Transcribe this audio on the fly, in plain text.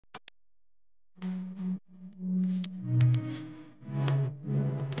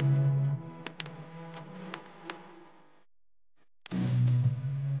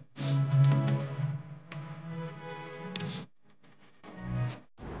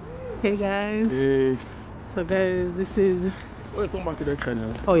Hey guys. Hey. So guys, this is... Welcome back to the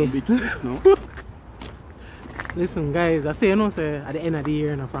channel. Oh yes. No? Listen guys, I say you know say at the end of the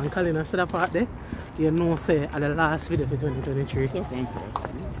year now from Colin instead of part there, you know say at the last video for 2023. So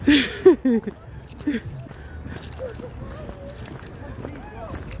fantastic.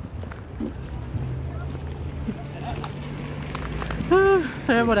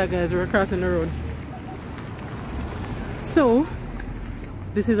 Sorry about that guys, we're crossing the road. So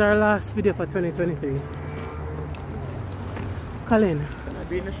this is our last video for 2023. Colin. Can I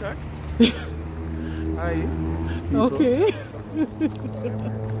be in the shot? Hi. Okay.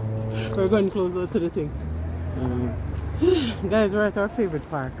 We're going closer to the thing. Guys, we're at our favorite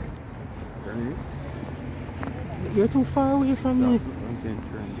park. Turn this. You're too far away from me. I'm saying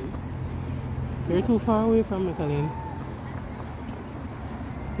turn this. You're too far away from me, Colin.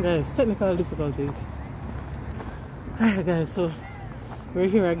 Guys, technical difficulties. Alright guys, so we're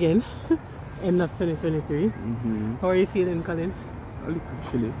here again. End of 2023. How are you feeling, Colin? A little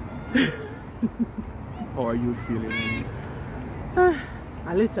chilly. How are you feeling?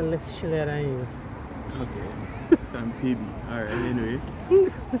 A little less chilly than you. Okay. So I'm PB. Alright, anyway.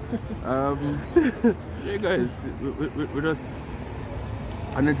 Yeah guys, we just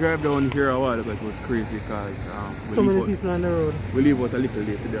on the drive down here a while ago. It was crazy because so many people on the road. We leave out a little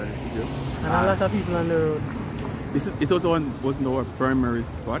late, to be honest with you. And a lot of people on the road. It also wasn't our primary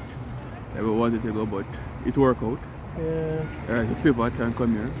spot that we wanted to go, but it worked out. Yeah. Alright, we pivot and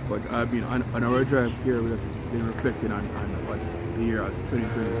come here. But I've been on our drive here, we've just been reflecting on what the year as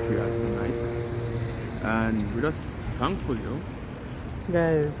 2023 has been like. And we're just thankful, you know.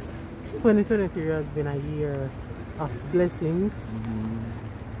 Guys, 2023 has been a year of blessings,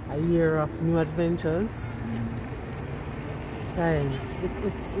 a year of new adventures. Guys,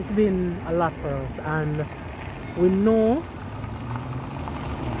 it's been a lot for us, and we know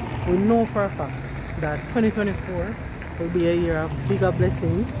for a fact that 2024 will be a year of bigger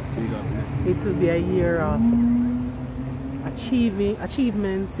blessings. It will be a year of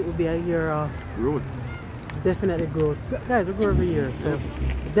achievements. It will be a year of Growth. Definitely growth. Guys, we grow every year, so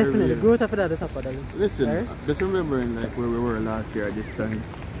definitely growth after that at the top of the list. Listen, right? just remembering like where we were last year at this time.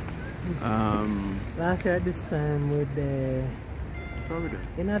 Last year at this time with the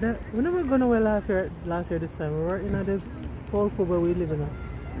we're never gonna wear last year this time. We were in the tall pub where we live in now.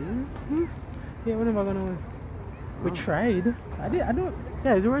 Yeah, we're never gonna wear. We tried. I don't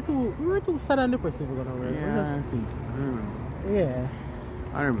guys, we were too sad and depressed if we're gonna wear. Yeah, I think so. I remember. Yeah.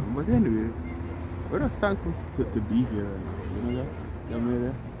 I remember. But anyway, we're just thankful to be here. You know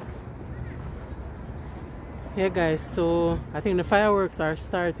that? Yeah guys, so I think the fireworks are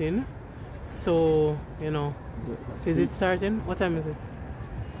starting. So, you know, is it starting? What time is it?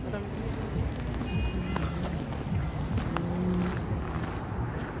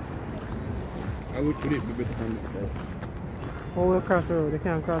 I would put it better on this side. Oh, we'll cross the road. They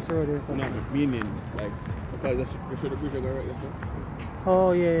can't cross the road here, so. No, meaning like because we should have go right there, so.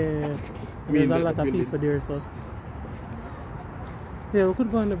 Oh yeah. There's a lot of people there, so. Yeah, we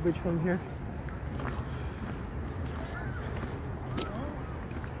could go on the bridge from here.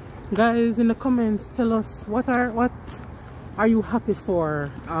 Guys, in the comments, tell us what are you happy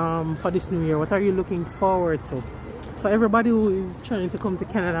for this new year? What are you looking forward to? For everybody who is trying to come to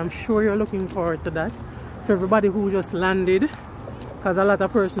Canada, I'm sure you're looking forward to that. For everybody who just landed, because a lot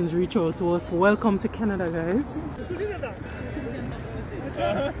of persons reach out to us, welcome to Canada, guys.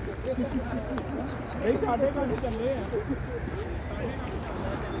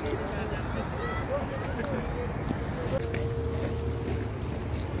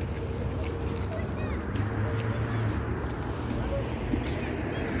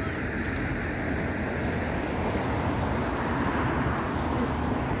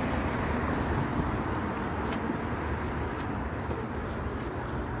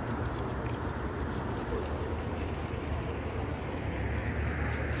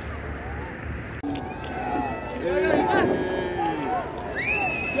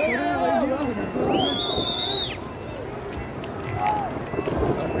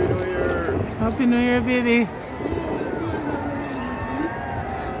 Happy New Year, baby.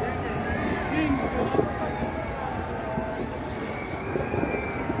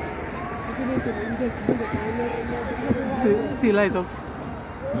 See light up.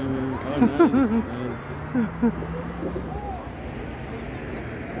 Oh, nice.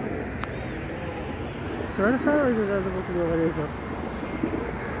 So where the fireworks are supposed to be over there, so.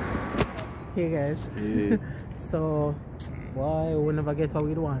 Hey guys. Hey. So, why we never get what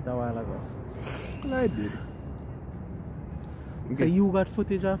we want a while ago? Well, I did. Okay. So you got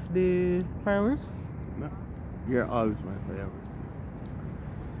footage of the fireworks? No. You're always my fireworks.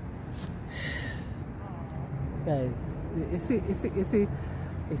 Guys, you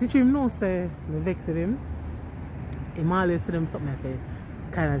see him no say me vex with him. Him always tell them something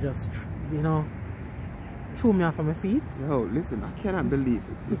if kind of just, you know, threw me off of my feet. Yo, listen, I cannot believe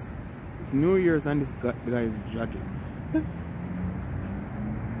it. It's New Year's and this guy is jogging.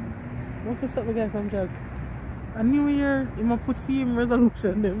 What if you stop the guy from jog? A New Year, he might put theme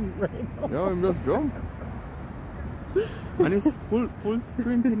resolution them right now. Yo, him just jump. And it's full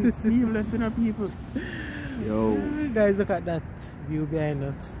sprinting, seamless in people. Yo. Guys, look at that view behind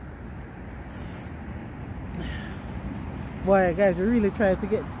us. Boy, guys, we really tried to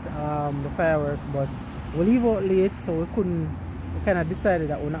get the fireworks, but we leave out late, so we kind of decided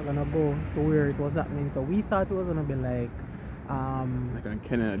that we're not gonna go to where it was happening. So we thought it was gonna be like on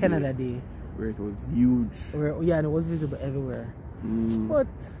Canada Day, where it was huge. Yeah, and it was visible everywhere. But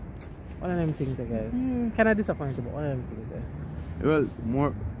one of them things, guys. Kind of disappointed, but one of them things.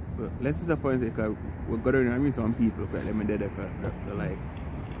 Well, less disappointed because we're going to meet some people, but let me there for like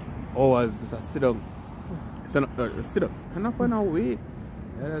hours. Just sit up. Stand up and away.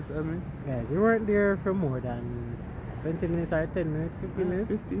 Yeah, that's what I mean. Guys, we weren't there for more than 20 minutes or 10 minutes, 15 minutes?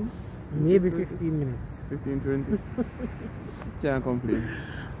 15. Maybe 15 minutes. 15, 20. Can't complain.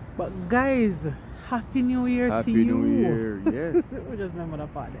 But guys, Happy New Year to you. Happy New Year, yes. We just remember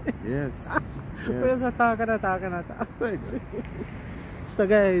that part. Yes. We just talk. So, so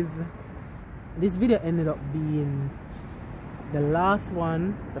guys, this video ended up being the last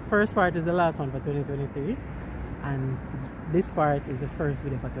one. The first part is the last one for 2023. And this part is the first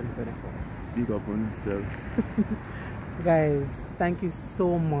video for 2024. Big up on yourself. Guys, thank you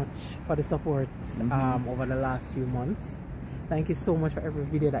so much for the support over the last few months. Thank you so much for every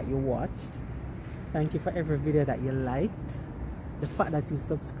video that you watched. Thank you for every video that you liked. The fact that you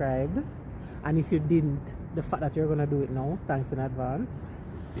subscribed. And if you didn't, the fact that you're going to do it now, thanks in advance.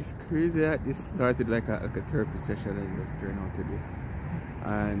 It's crazy that this started like a therapy session and just turned out to this.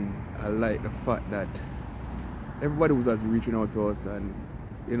 And I like the fact that everybody was just reaching out to us and,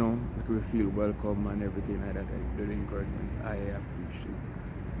 you know, like we feel welcome and everything like that. The encouragement, I appreciate it.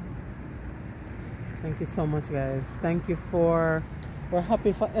 Thank you so much, guys. Thank you for... We're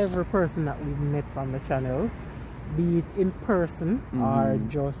happy for every person that we've met from the channel, be it in person or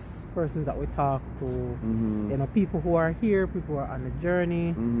just persons that we talk to. You know, people who are here, people who are on the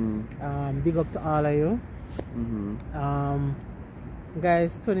journey. Big up to all of you.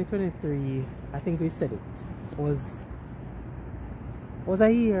 Guys, 2023, I think we said it, was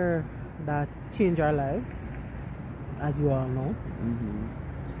a year that changed our lives, as you all know.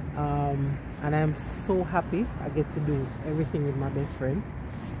 And I'm so happy I get to do everything with my best friend.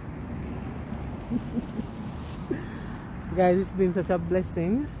 Guys, it's been such a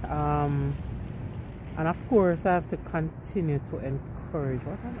blessing. And of course, I have to continue to encourage.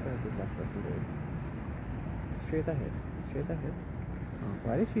 What on earth is that person doing? Straight ahead. Straight ahead.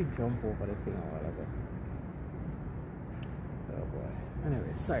 Why did she jump over the thing a while ago? Oh boy.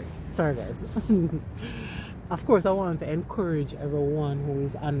 Anyway, sorry guys. Of course, I want to encourage everyone who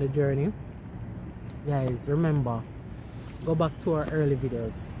is on the journey. Guys, remember, go back to our early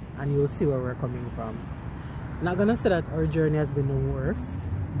videos and you'll see where we're coming from. Not gonna say that our journey has been the worst,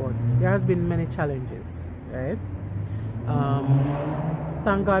 but there has been many challenges, right?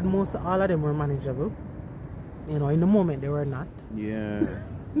 Thank God all of them were manageable. You know, in the moment they were not. Yeah.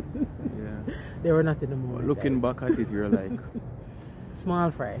 Yeah. They were not in the moment. Looking back at it, you're like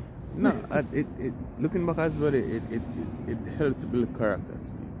small fry. No, looking back as well, it helps to build characters.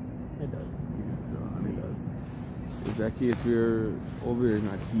 It does. Yeah, so it does. It's a case where over here is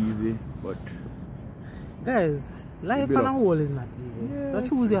not easy, but guys, life on a whole is not easy. Yeah, so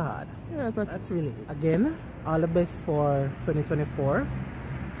choose your hard. Yeah, that's really it. Again, all the best for 2024.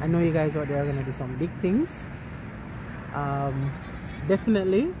 I know you guys out there are gonna do some big things.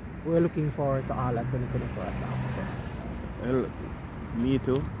 Definitely, we're looking forward to all that 2024 stuff, of course. Well, me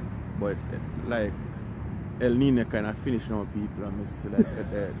too, but like El Nino kind of finish now people and miss like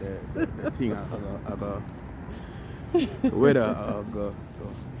the thing I go the weather I go so.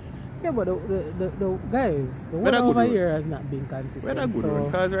 Yeah, but the guys, the weather over here has not been consistent. Weather good so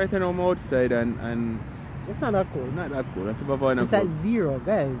because right now I'm outside and it's not that cold. Not that cold. It's at 0,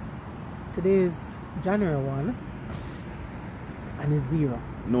 guys. Today's January 1 and it's 0.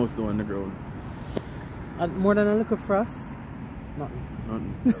 No snow on the ground. And more than a little frost.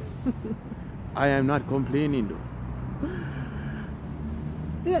 Nothing. I am not complaining though.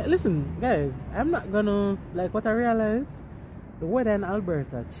 Yeah, listen, guys, I'm not gonna, like, what I realize, the weather in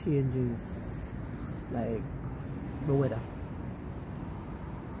Alberta changes, like, the weather.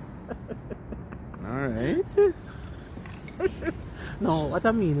 Alright. No, what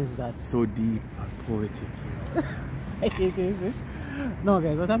I mean is that so deep. poetic. No,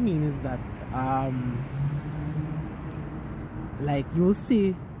 guys, what I mean is that like you'll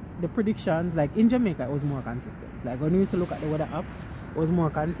see the predictions. Like in Jamaica, it was more consistent. Like when we used to look at the weather app, it was more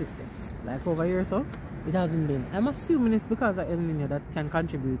consistent. Like over here, so it hasn't been. I'm assuming it's because of El Nino that can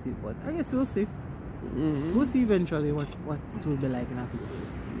contribute to it, but I guess we'll see. We'll see eventually what it will be like in a few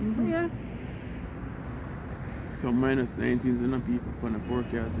days. But yeah. So minus 19 is enough people on the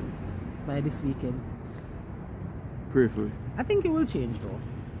forecast. By this weekend. Prayerfully. I think it will change though.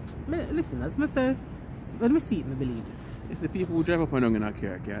 Listen, as I say, when we see it, we believe it. It's the people who drive up and down in a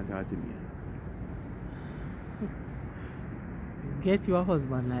car can't talk to me. Get your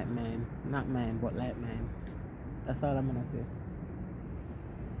husband like mine. Not mine, but like mine. That's all I'm gonna say.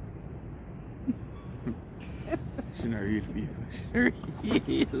 She's not real people.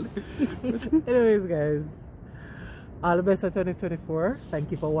 She's real. Anyways, guys, all the best for 2024.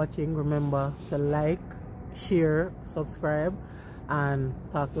 Thank you for watching. Remember to like, share, subscribe, and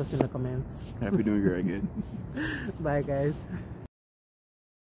talk to us in the comments. Happy New Year again. Bye, guys.